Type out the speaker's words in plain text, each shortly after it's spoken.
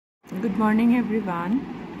Good morning everyone.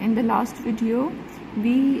 In the last video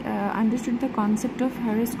we understood the concept of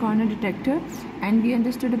Harris corner detector, and we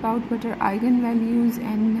understood about what are eigenvalues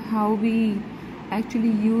and how we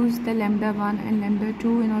actually use the lambda 1 and lambda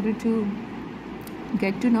 2 in order to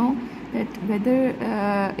get to know that whether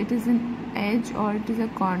it is an edge or it is a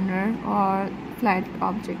corner or flat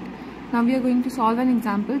object. Now we are going to solve an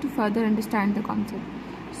example to further understand the concept.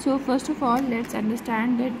 So first of all, let's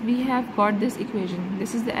understand that we have got this equation.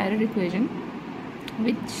 This is the error equation,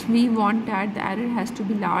 which we want that the error has to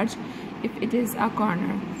be large if it is a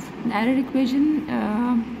corner. The error equation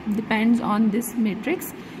depends on this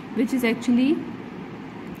matrix, which is actually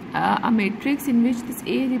a matrix in which this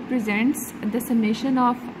A represents the summation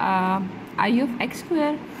of I of x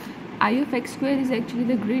square. I of x square is actually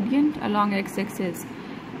the gradient along x-axis.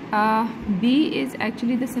 B is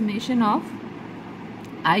actually the summation of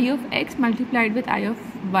I of x multiplied with I of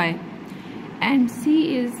y, and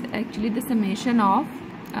C is actually the summation of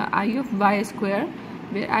I of y square,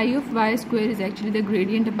 where I of y square is actually the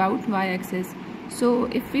gradient about y-axis. So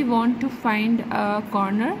if we want to find a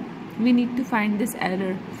corner, we need to find this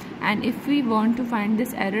error, and if we want to find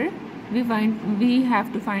this error, we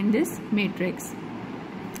have to find this matrix.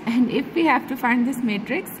 And if we have to find this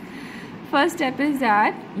matrix, first step is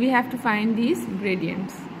that we have to find these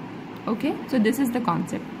gradients. Okay, so this is the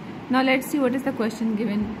concept. Now let's see what is the question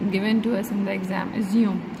given to us in the exam.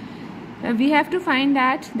 Assume we have to find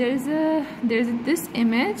that there is this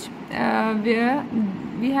image where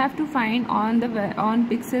we have to find on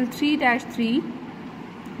pixel 3-3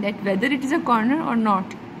 that whether it is a corner or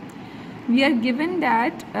not. We are given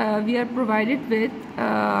that we are provided with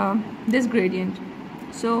this gradient.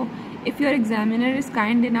 So if your examiner is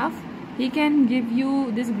kind enough, he can give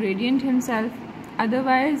you this gradient himself.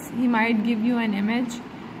 Otherwise he might give you an image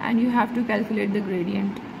and you have to calculate the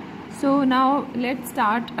gradient. So now let's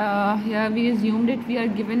start. Here we assume that we are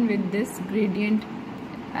given with this gradient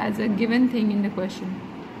as a given thing in the question.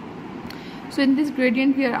 So in this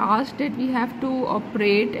gradient we are asked that we have to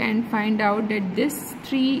operate and find out that this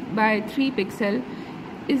 3×3 pixel,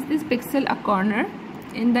 is this pixel a corner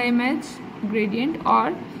in the image gradient,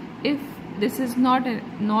 or if this is not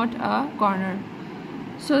a corner.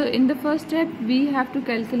 So in the first step we have to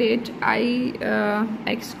calculate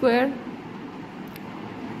ix square,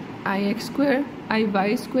 ix square,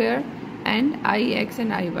 iy square, and ix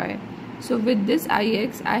and iy. So with this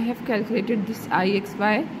ix, I have calculated this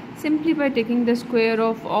ixy simply by taking the square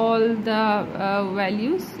of all the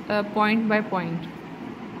values point by point.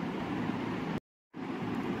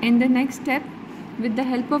 In the next step, with the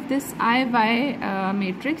help of this iy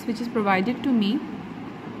matrix which is provided to me,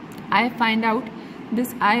 I find out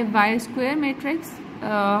this iy square matrix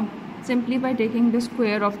simply by taking the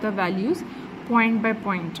square of the values point by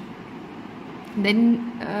point.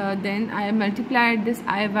 Then I multiplied this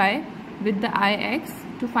iy with the ix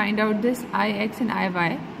to find out this ix and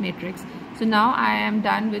iy matrix. So now I am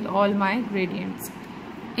done with all my gradients.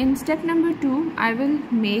 In step number 2, I will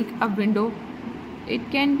make a window. It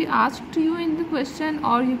can be asked to you in the question,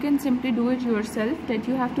 or you can simply do it yourself, that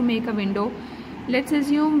you have to make a window. Let's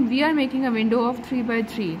assume we are making a window of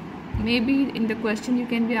 3×3. Maybe in the question you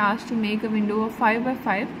can be asked to make a window of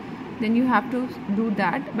 5×5, then you have to do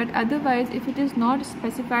that. But otherwise, if it is not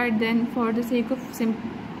specified, then for the sake of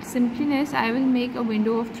simpliness, I will make a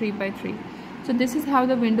window of 3×3. So this is how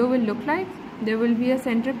the window will look like. There will be a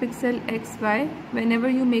center pixel xy. Whenever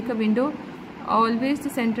you make a window, always the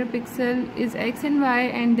center pixel is x and y,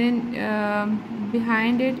 and then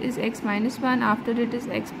behind it is x minus 1, after it is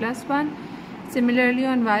x plus 1. Similarly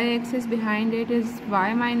on y-axis, behind it is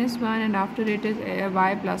y minus 1, and after it is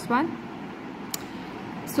y plus 1.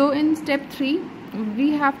 So in step 3,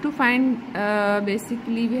 we have to find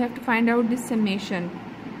basically we have to find out this summation.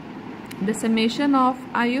 The summation of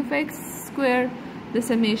I of x square, the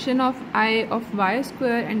summation of I of y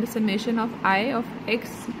square, and the summation of I of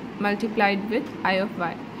x multiplied with I of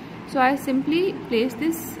y. So I simply place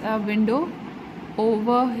this window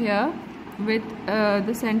over here with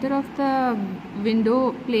the center of the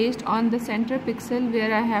window placed on the center pixel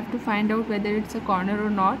where I have to find out whether it's a corner or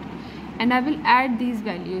not, and I will add these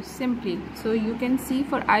values simply. So you can see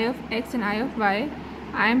for I of x and I of y,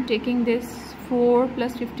 I am taking this 4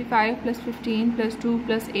 plus 55 plus 15 plus 2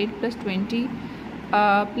 plus 8 plus 20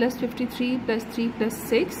 plus 53 plus 3 plus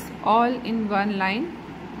 6 all in one line,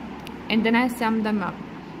 and then I sum them up.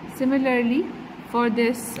 Similarly for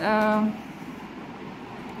this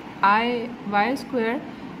iy square,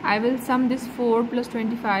 I will sum this 4 plus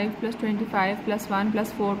 25 plus 25 plus 1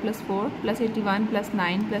 plus 4 plus 4 plus 81 plus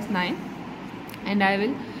 9 plus 9, and I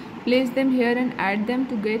will place them here and add them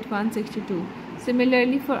to get 162.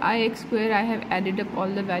 Similarly for ix square, I have added up all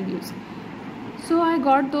the values. So I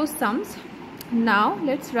got those sums. Now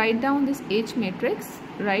let's write down this H matrix,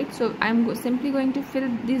 right? So I'm simply going to fill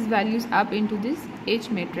these values up into this H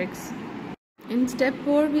matrix. In step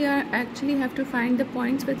 4, we actually have to find the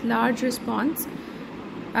points with large response.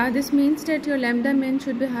 This means that your lambda min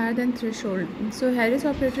should be higher than threshold. So Harris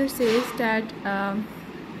operator says that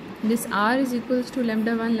this R is equals to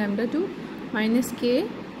lambda 1 lambda 2 minus k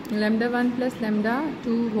lambda 1 plus lambda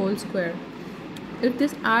 2 whole square. If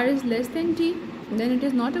this R is less than t, then it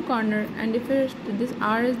is not a corner, and if this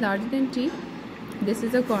R is larger than t, this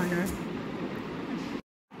is a corner.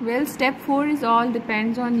 Well, step 4 is all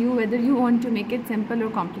depends on you whether you want to make it simple or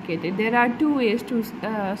complicated. There are two ways to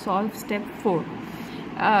solve step 4.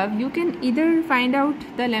 You can either find out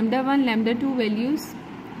the lambda 1 lambda 2 values,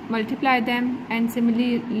 multiply them, and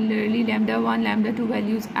similarly lambda 1 lambda 2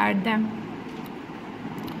 values, add them.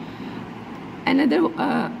 Another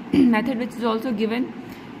method which is also given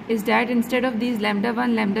is that instead of these lambda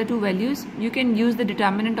 1 lambda 2 values, you can use the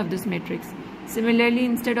determinant of this matrix. Similarly,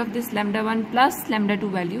 instead of this lambda 1 plus lambda 2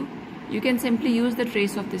 value, you can simply use the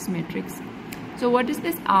trace of this matrix. So what is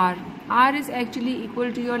this R? R is actually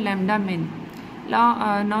equal to your lambda min.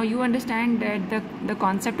 Now you understand that the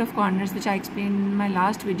concept of corners, which I explained in my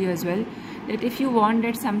last video as well, that if you want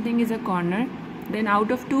that something is a corner, then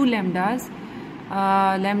out of two lambdas,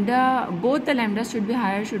 both the lambdas should be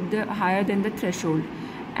higher than the threshold.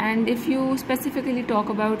 And if you specifically talk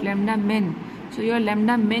about lambda min, so your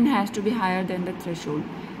lambda min has to be higher than the threshold.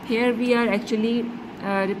 Here we are actually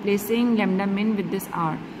replacing lambda min with this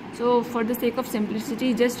R. So for the sake of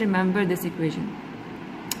simplicity, just remember this equation.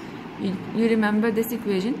 You remember this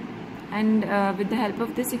equation, and with the help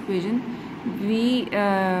of this equation, we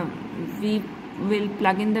will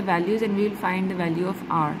plug in the values and we will find the value of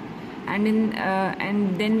R. And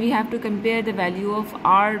then we have to compare the value of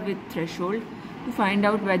R with threshold to find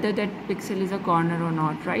out whether that pixel is a corner or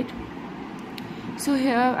not, right? So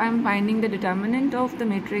here I am finding the determinant of the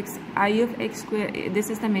matrix I of x square. This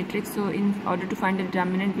is the matrix, so in order to find the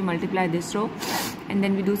determinant, we multiply this row, and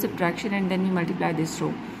then we do subtraction, and then we multiply this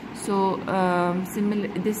row. So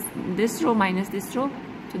this row minus this row,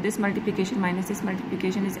 so this multiplication minus this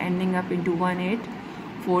multiplication is ending up into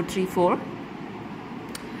 18434.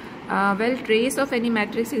 Well, trace of any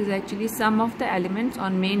matrix is actually sum of the elements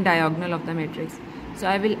on main diagonal of the matrix. So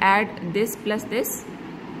I will add this plus this,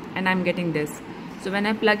 and I'm getting this. So when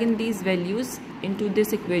I plug in these values into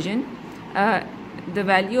this equation, the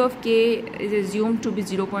value of k is assumed to be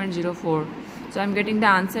 0.04. So I'm getting the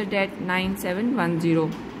answer that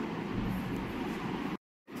 9710.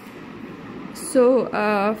 So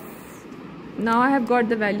now I have got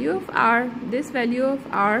the value of R. This value of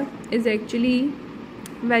R is actually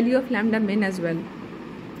value of lambda min as well.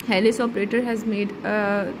 Harris operator has made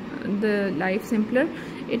the life simpler.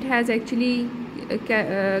 It has actually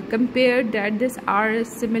compared that this R is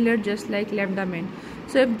similar just like lambda min.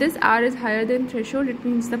 So if this R is higher than threshold, it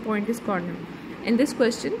means the point is corner. In this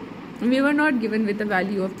question, we were not given with the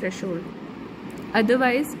value of threshold.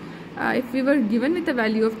 Otherwise, if we were given with the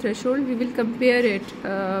value of threshold, we will compare it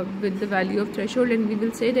with the value of threshold, and we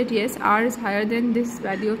will say that yes, R is higher than this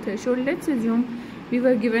value of threshold. Let's assume we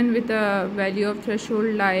were given with a value of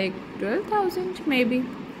threshold like 12,000 maybe.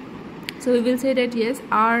 So we will say that yes,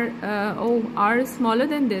 R is smaller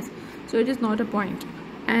than this, so it is not a point.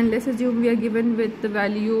 And let's assume we are given with the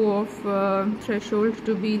value of threshold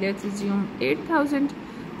to be, let's assume 8,000.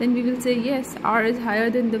 Then we will say yes, R is higher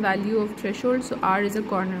than the value of threshold, so R is a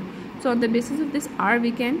corner. So on the basis of this R,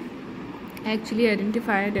 we can actually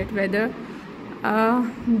identify that whether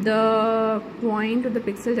the point or the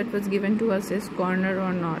pixel that was given to us is corner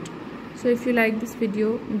or not. So if you like this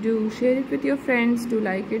video, do share it with your friends, do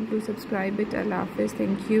like it, do subscribe it. Allah Hafiz.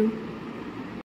 Thank you.